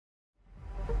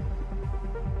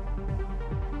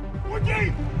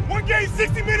One game,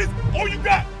 60 minutes, all you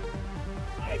got.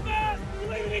 Play fast,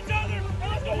 believe in each other, and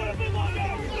let's go win a football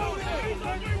game.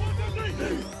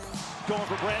 Going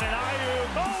for Brandon Ayuk.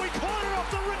 Oh, he caught it off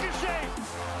the ricochet.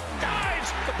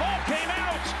 Dives, the ball came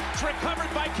out. It's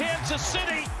recovered by Kansas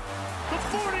City. The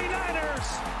 49ers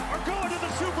are going to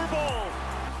the Super Bowl.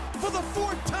 For the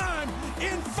 4th time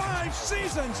in 5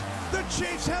 seasons, the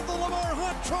Chiefs have the Lamar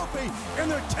Hunt Trophy,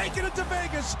 and they're taking it to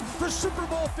Vegas for Super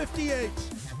Bowl 58.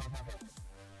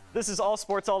 This is All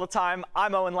Sports All the Time.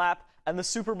 I'm Owen Lapp, and the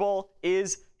Super Bowl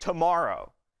is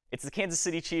tomorrow. It's the Kansas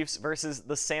City Chiefs versus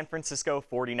the San Francisco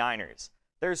 49ers.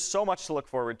 There's so much to look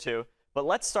forward to, but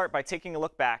let's start by taking a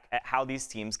look back at how these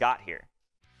teams got here.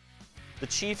 The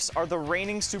Chiefs are the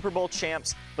reigning Super Bowl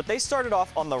champs, but they started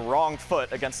off on the wrong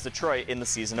foot against Detroit in the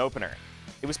season opener.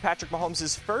 It was Patrick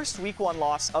Mahomes' first Week 1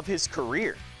 loss of his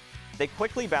career. They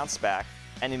quickly bounced back,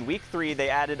 and in Week 3 they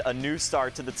added a new star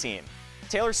to the team,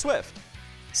 Taylor Swift.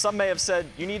 Some may have said,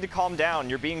 "You need to calm down,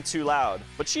 you're being too loud,"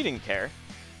 but she didn't care.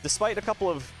 Despite a couple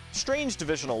of strange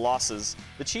divisional losses,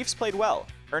 the Chiefs played well,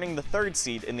 earning the 3rd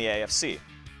seed in the AFC.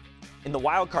 In the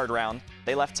wildcard round,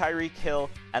 they left Tyreek Hill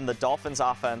and the Dolphins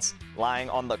offense lying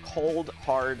on the cold,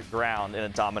 hard ground in a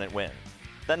dominant win.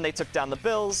 Then they took down the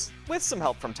Bills with some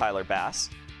help from Tyler Bass.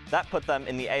 That put them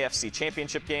in the AFC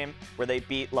Championship game where they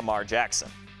beat Lamar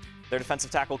Jackson. Their defensive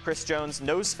tackle Chris Jones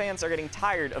knows fans are getting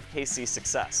tired of KC's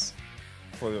success.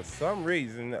 For some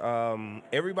reason,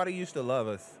 everybody used to love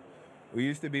us. We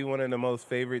used to be one of the most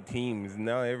favorite teams.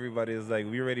 Now everybody is like,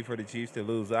 we're ready for the Chiefs to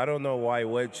lose. I don't know why,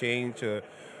 what changed, or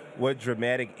what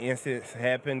dramatic incidents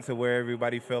happened to where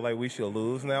everybody felt like we should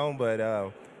lose now, but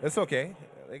it's okay.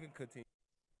 They can continue.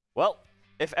 Well,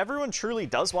 if everyone truly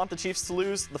does want the Chiefs to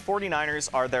lose, the 49ers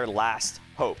are their last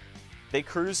hope. They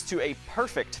cruised to a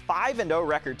perfect 5-0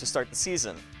 record to start the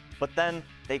season, but then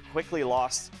they quickly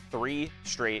lost 3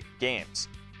 straight games.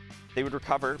 They would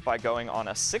recover by going on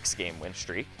a 6-game win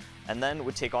streak, and then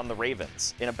would take on the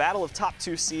Ravens. In a battle of top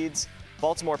 2 seeds,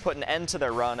 Baltimore put an end to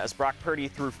their run as Brock Purdy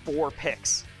threw 4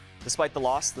 picks. Despite the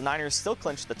loss, the Niners still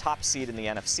clinched the top seed in the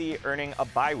NFC, earning a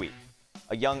bye week.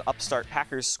 A young upstart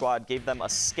Packers squad gave them a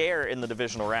scare in the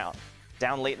divisional round.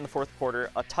 Down late in the 4th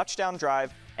quarter, a touchdown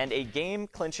drive and a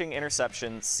game-clinching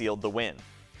interception sealed the win.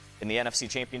 In the NFC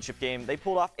Championship game, they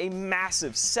pulled off a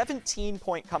massive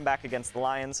 17-point comeback against the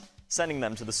Lions, sending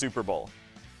them to the Super Bowl.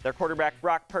 Their quarterback,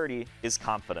 Brock Purdy, is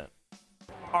confident.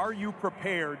 Are you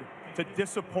prepared to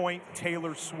disappoint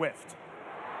Taylor Swift?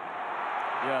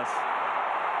 Yes.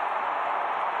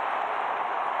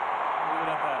 Leave it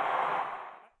at that.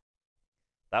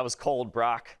 That was cold,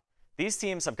 Brock. These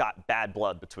teams have got bad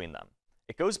blood between them.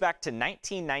 It goes back to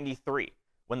 1993,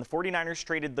 when the 49ers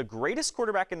traded the greatest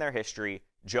quarterback in their history,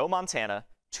 Joe Montana,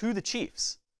 to the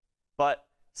Chiefs. But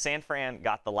San Fran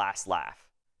got the last laugh.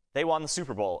 They won the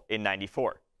Super Bowl in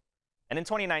 '94. And in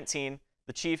 2019,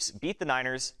 the Chiefs beat the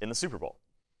Niners in the Super Bowl.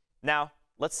 Now,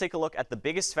 let's take a look at the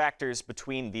biggest factors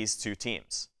between these two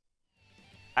teams.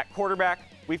 At quarterback,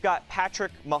 we've got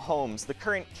Patrick Mahomes, the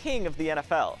current king of the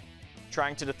NFL.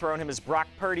 Trying to dethrone him is Brock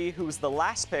Purdy, who was the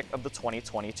last pick of the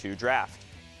 2022 draft.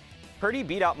 Purdy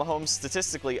beat out Mahomes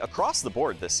statistically across the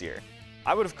board this year.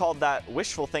 I would have called that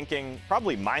wishful thinking,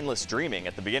 probably mindless dreaming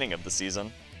at the beginning of the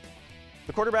season.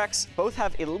 The quarterbacks both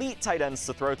have elite tight ends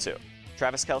to throw to.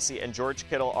 Travis Kelce and George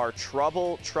Kittle are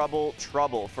trouble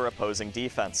for opposing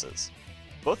defenses.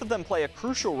 Both of them play a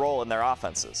crucial role in their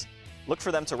offenses. Look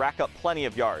for them to rack up plenty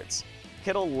of yards.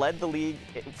 Kittle led the league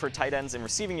for tight ends in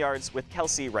receiving yards, with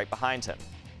Kelce right behind him.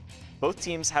 Both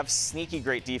teams have sneaky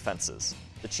great defenses.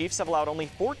 The Chiefs have allowed only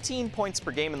 14 points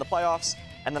per game in the playoffs,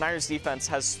 and the Niners defense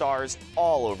has stars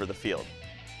all over the field.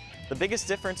 The biggest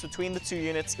difference between the two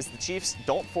units is the Chiefs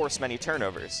don't force many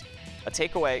turnovers. A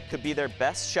takeaway could be their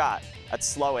best shot at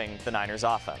slowing the Niners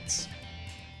offense.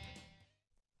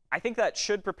 I think that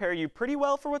should prepare you pretty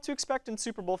well for what to expect in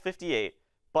Super Bowl 58,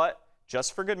 but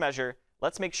just for good measure,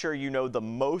 let's make sure you know the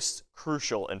most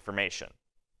crucial information.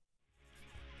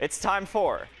 It's time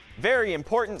for very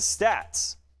important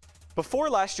stats. Before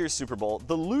last year's Super Bowl,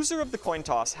 the loser of the coin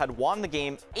toss had won the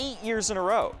game 8 years in a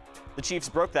row. The Chiefs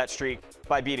broke that streak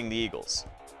by beating the Eagles.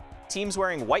 Teams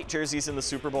wearing white jerseys in the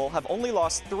Super Bowl have only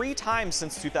lost 3 times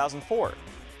since 2004.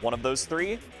 One of those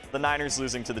 3, the Niners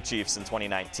losing to the Chiefs in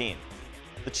 2019.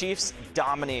 The Chiefs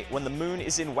dominate when the moon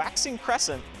is in waxing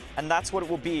crescent, and that's what it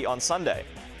will be on Sunday.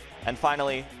 And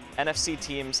finally, NFC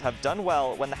teams have done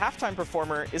well when the halftime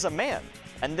performer is a man,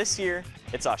 and this year,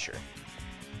 it's Usher.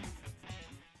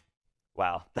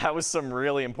 Wow, that was some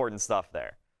really important stuff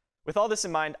there. With all this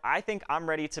in mind, I think I'm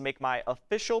ready to make my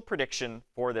official prediction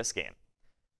for this game.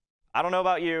 I don't know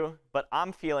about you, but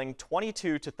I'm feeling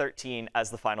 22-13 as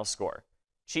the final score.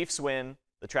 Chiefs win.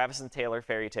 The Travis and Taylor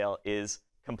fairy tale is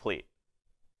complete.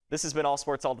 This has been All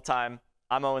Sports All the Time.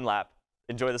 I'm Owen Lapp.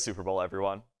 Enjoy the Super Bowl,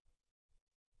 everyone.